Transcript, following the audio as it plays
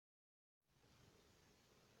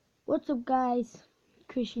What's up guys,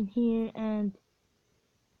 Christian here, and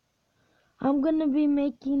I'm gonna be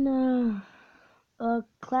making a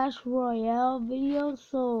Clash Royale video.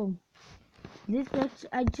 So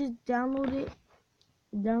I just downloaded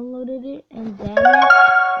it, and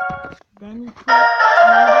Danny played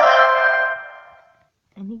it,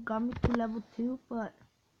 and he got me to level 2. But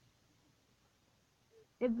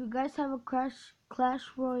if you guys have a Clash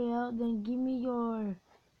Royale, then give me your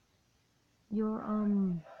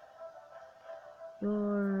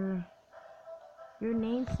your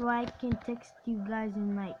name so I can text you guys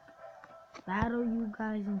and like battle you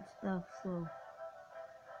guys and stuff. So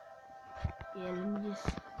yeah, let me just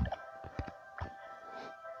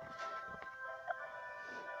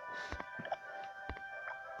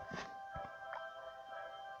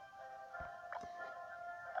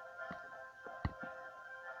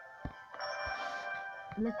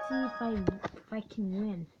let's see if I can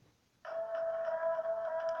win.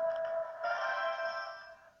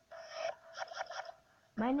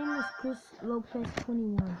 My name is Chris Lopez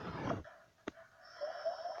 21.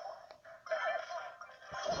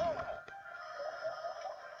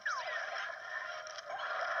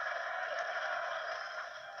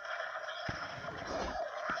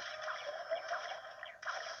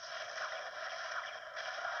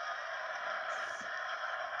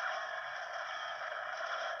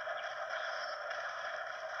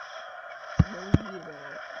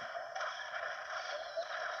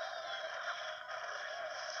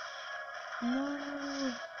 No.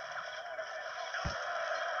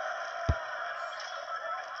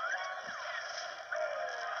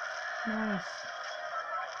 Nice.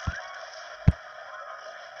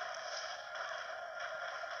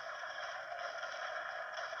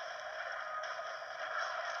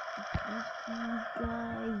 You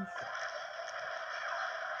guys.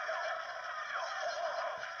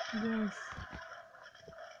 Yes.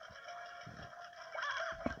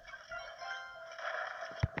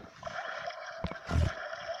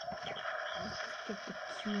 Let's get the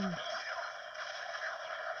queue.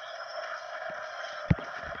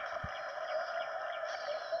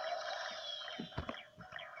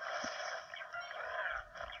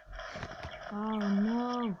 Oh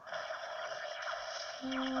no.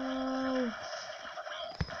 No.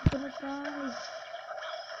 I'm gonna die.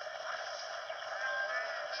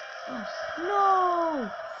 Oh,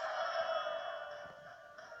 no.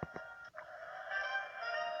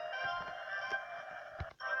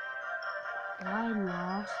 I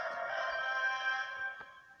lost.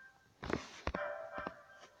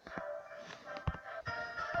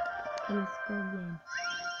 Okay, let's go again.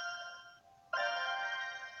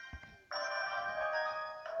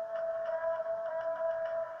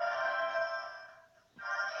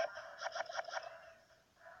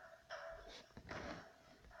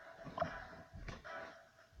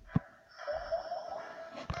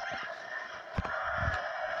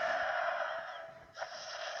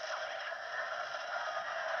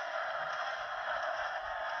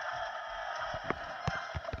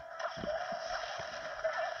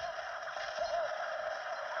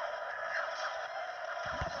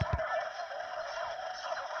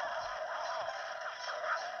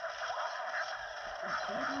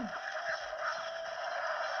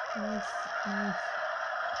 Nice, nice.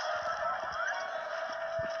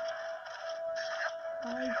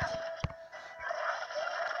 Fight.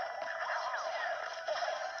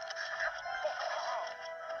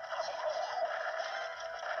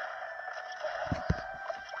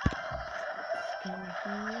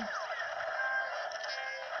 Careful.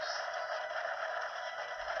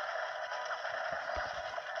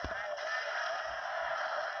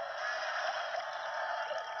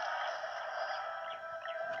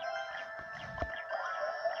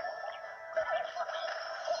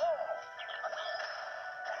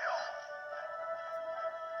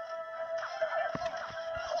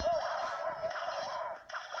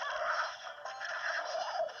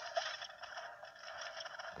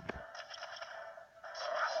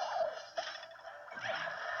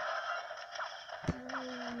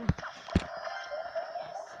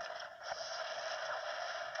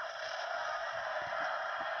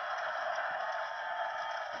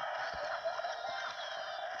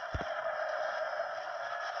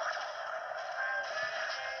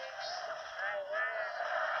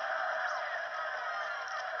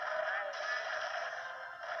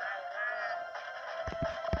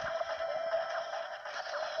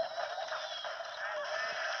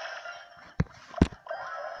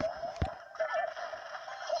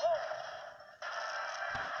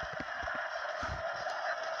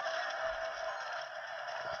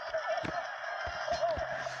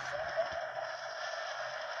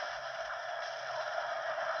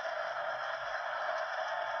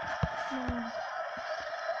 No.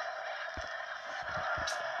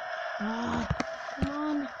 Oh, come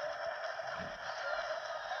on.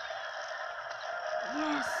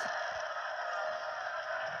 Yes.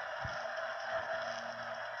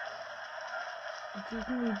 If you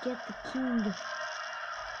can get the king.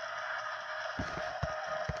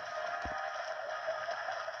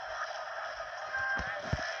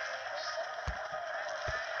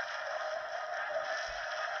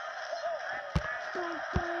 Don't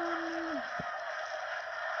die on me.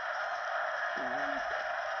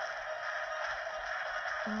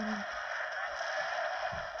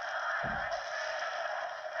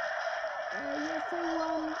 Yes, I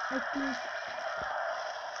won. I think.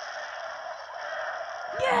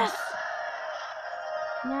 Yes!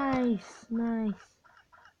 Nice, nice.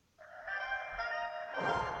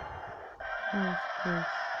 That was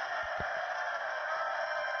close.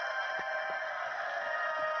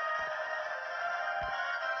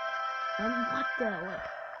 What the? What?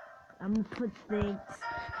 I'm gonna put things.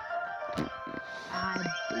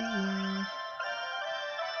 Yeah.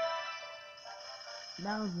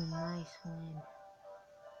 That was a nice win.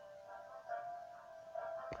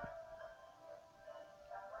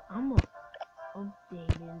 I'm gonna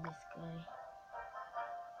update in this guy.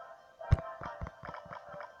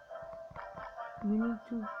 We need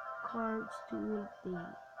 2 cards to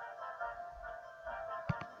update.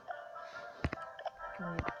 Can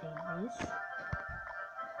we update this?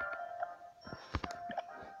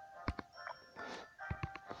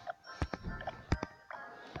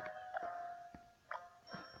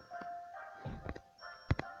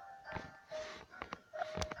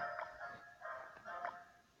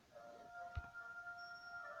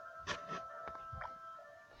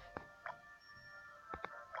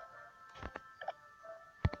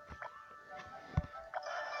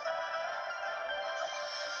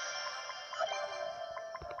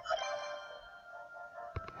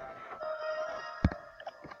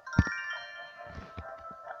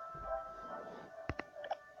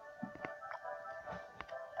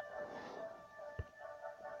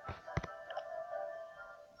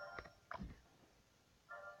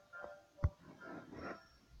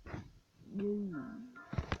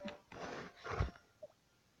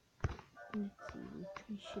 Let's see, which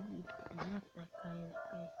one should we put? Not that guy, that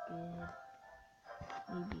guy's good.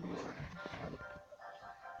 Maybe this one.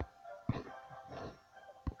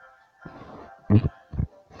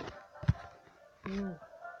 Ooh.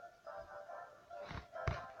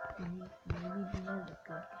 Maybe these are the good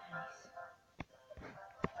guys.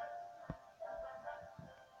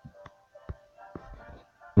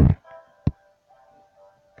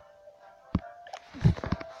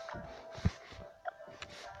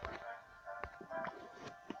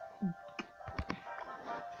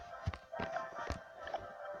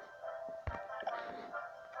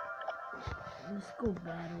 Let's go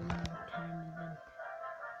battle one more time and then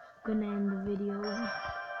I'm gonna end the video.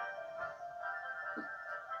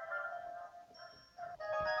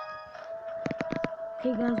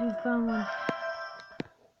 Okay guys, we found one.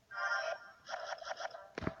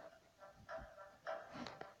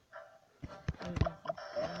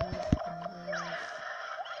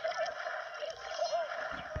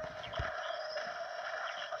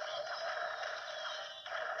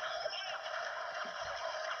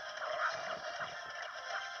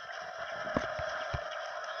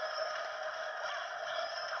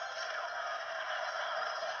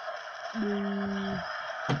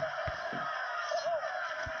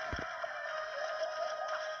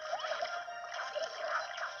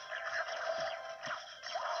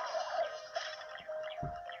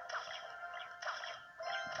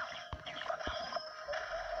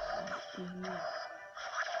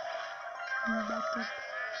 Back up.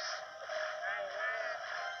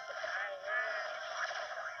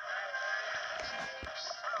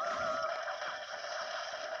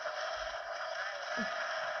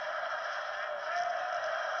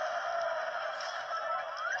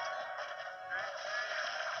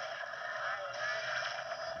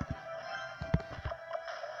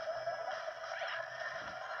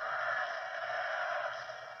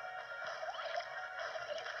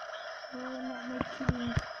 Oh, not my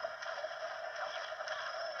kitty.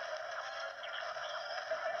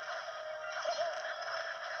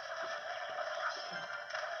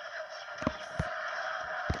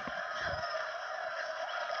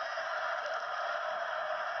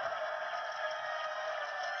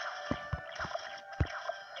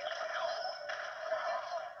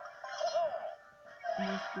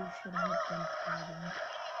 These two should have been fighting.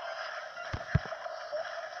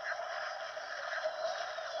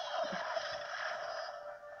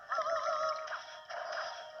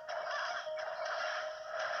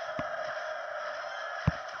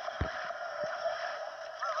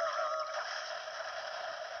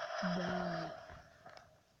 Die.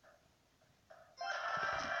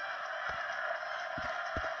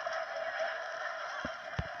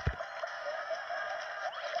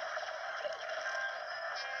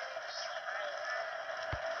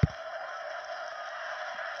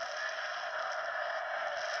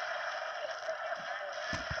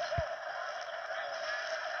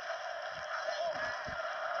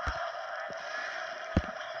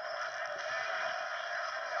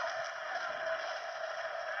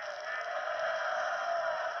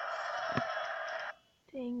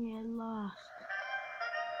 Dang it, lost.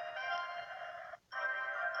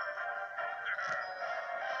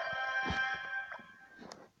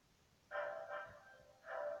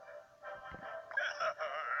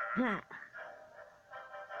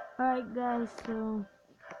 Alright guys, so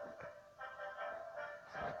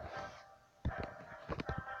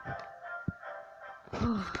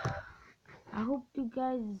I hope you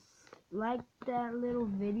guys liked that little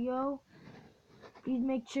video. Please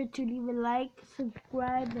make sure to leave a like,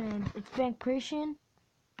 subscribe, and it's been Christian.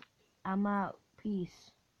 I'm out.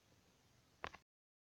 Peace.